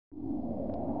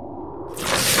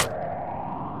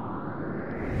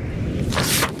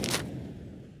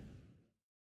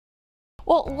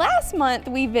Well, last month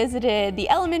we visited the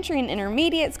elementary and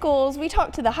intermediate schools. We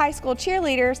talked to the high school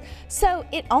cheerleaders, so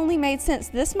it only made sense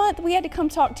this month we had to come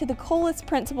talk to the coolest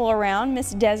principal around,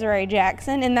 Miss Desiree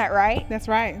Jackson. Isn't that right? That's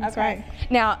right. That's right.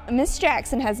 Now, Miss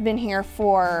Jackson has been here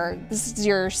for, this is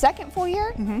your second full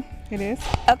year? Mm-hmm. It is.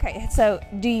 Okay, so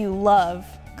do you love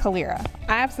Calera?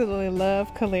 I absolutely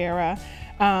love Calera.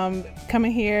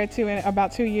 Coming here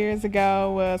about 2 years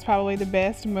ago was probably the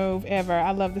best move ever.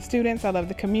 I love the students, I love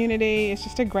the community. It's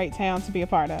just a great town to be a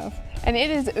part of. And it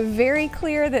is very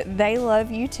clear that they love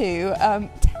you too.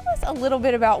 Tell us a little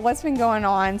bit about what's been going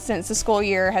on since the school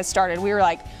year has started. We were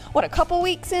like, what, a couple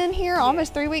weeks in here,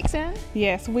 almost 3 weeks in?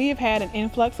 Yes, we have had an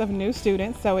influx of new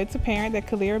students, so it's apparent that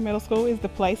Calera Middle School is the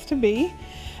place to be.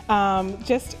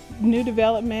 Just new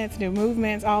developments, new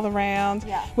movements all around.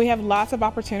 Yeah. We have lots of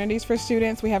opportunities for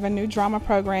students. We have a new drama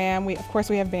program. Of course,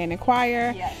 we have band and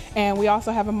choir. Yes. And we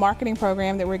also have a marketing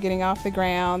program that we're getting off the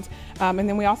ground. And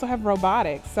then we also have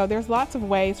robotics. So there's lots of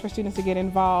ways for students to get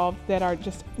involved that are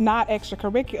just not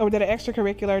extracurricular, or that are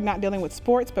extracurricular, not dealing with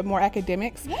sports, but more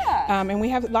academics. Yeah. And we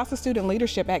have lots of student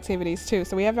leadership activities too.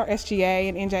 So we have our SGA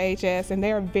and NJHS, and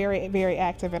they are very, very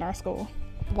active in our school.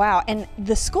 Wow, and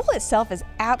the school itself is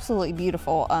absolutely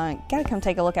beautiful. Gotta come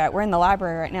take a look at it. We're in the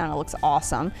library right now and it looks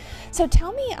awesome. So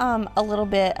tell me a little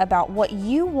bit about what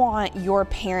you want your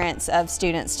parents of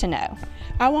students to know.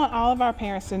 I want all of our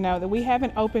parents to know that we have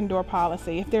an open door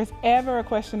policy. If there's ever a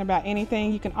question about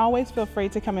anything, you can always feel free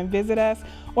to come and visit us,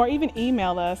 or even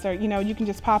email us, or you can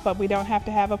just pop up. We don't have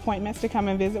to have appointments to come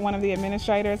and visit one of the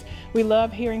administrators. We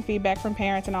love hearing feedback from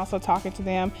parents and also talking to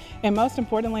them, and most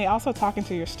importantly, also talking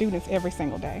to your students every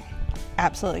single day.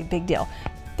 Absolutely, big deal.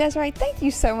 Desiree, thank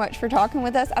you so much for talking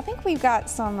with us. I think we've got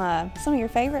some of your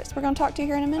favorites we're going to talk to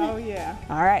here in a minute. Oh yeah.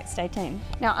 All right, stay tuned.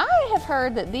 Now, I have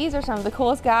heard that these are some of the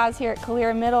coolest guys here at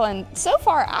Calera Middle, and so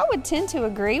far I would tend to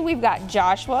agree. We've got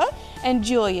Joshua and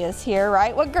Julius here,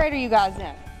 right? What grade are you guys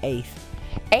in? 8th.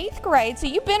 8th grade, so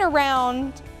you've been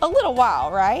around a little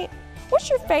while, right? What's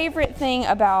your favorite thing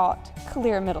about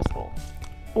Calera Middle School?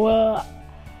 Well,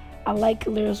 I like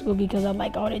Calera School because I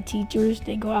like all the teachers.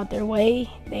 They go out their way.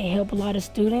 They help a lot of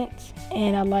students.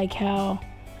 And I like how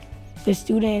the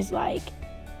students, I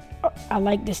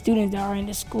like the students that are in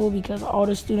the school, because all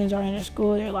the students are in the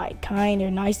school. They're kind,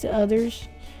 they're nice to others.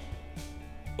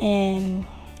 And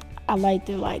I like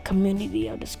the community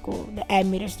of the school, the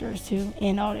administrators too,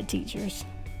 and all the teachers.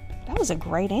 That was a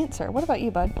great answer. What about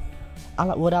you, bud?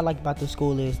 What I like about the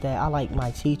school is that I like my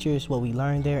teachers, what we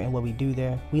learn there and what we do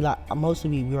there. Mostly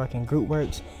we work in group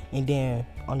works, and then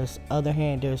on this other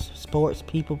hand, there's sports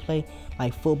people play,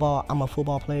 like football. I'm a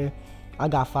football player. I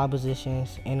got 5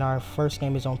 positions, and our first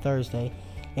game is on Thursday.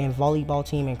 And volleyball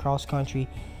team and cross country,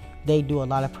 they do a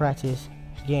lot of practice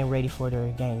getting ready for their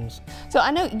games. So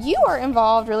I know you are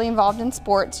really involved in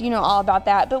sports. You know all about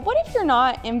that. But what if you're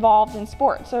not involved in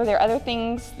sports? Are there other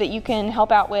things that you can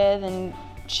help out with and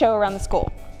show around the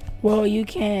school? Well, you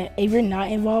can, if you're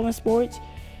not involved in sports,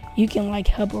 you can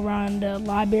help around the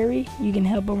library, you can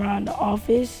help around the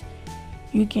office,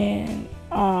 you can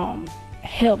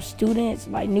help students,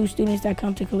 new students that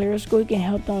come to Calera School. You can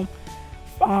help them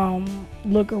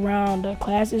look around the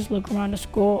classes, look around the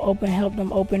school, help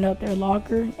them open up their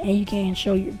locker, and you can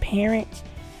show your parents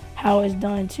how it's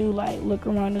done too, look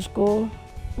around the school.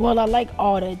 Well, I like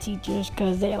all the teachers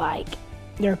because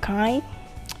they're kind.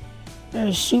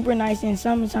 They're super nice, and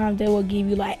sometimes they will give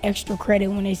you extra credit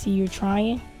when they see you're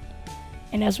trying.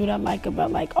 And that's what I like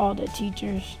about all the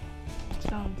teachers.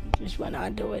 Some teachers will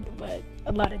not do it, but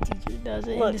a lot of teachers does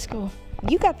it in the school.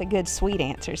 You got the good sweet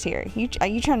answers here. Are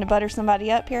you trying to butter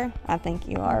somebody up here? I think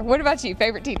you are. What about you?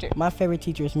 Favorite teacher? My favorite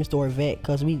teacher is Mr. Orvet,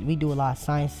 because we do a lot of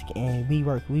science, and we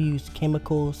use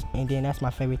chemicals, and then that's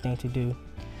my favorite thing to do.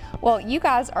 Well, you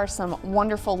guys are some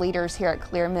wonderful leaders here at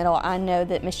Calera Middle. I know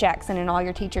that Miss Jackson and all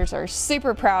your teachers are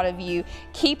super proud of you.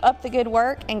 Keep up the good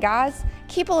work, and guys,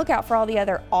 keep a lookout for all the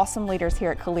other awesome leaders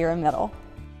here at Calera Middle.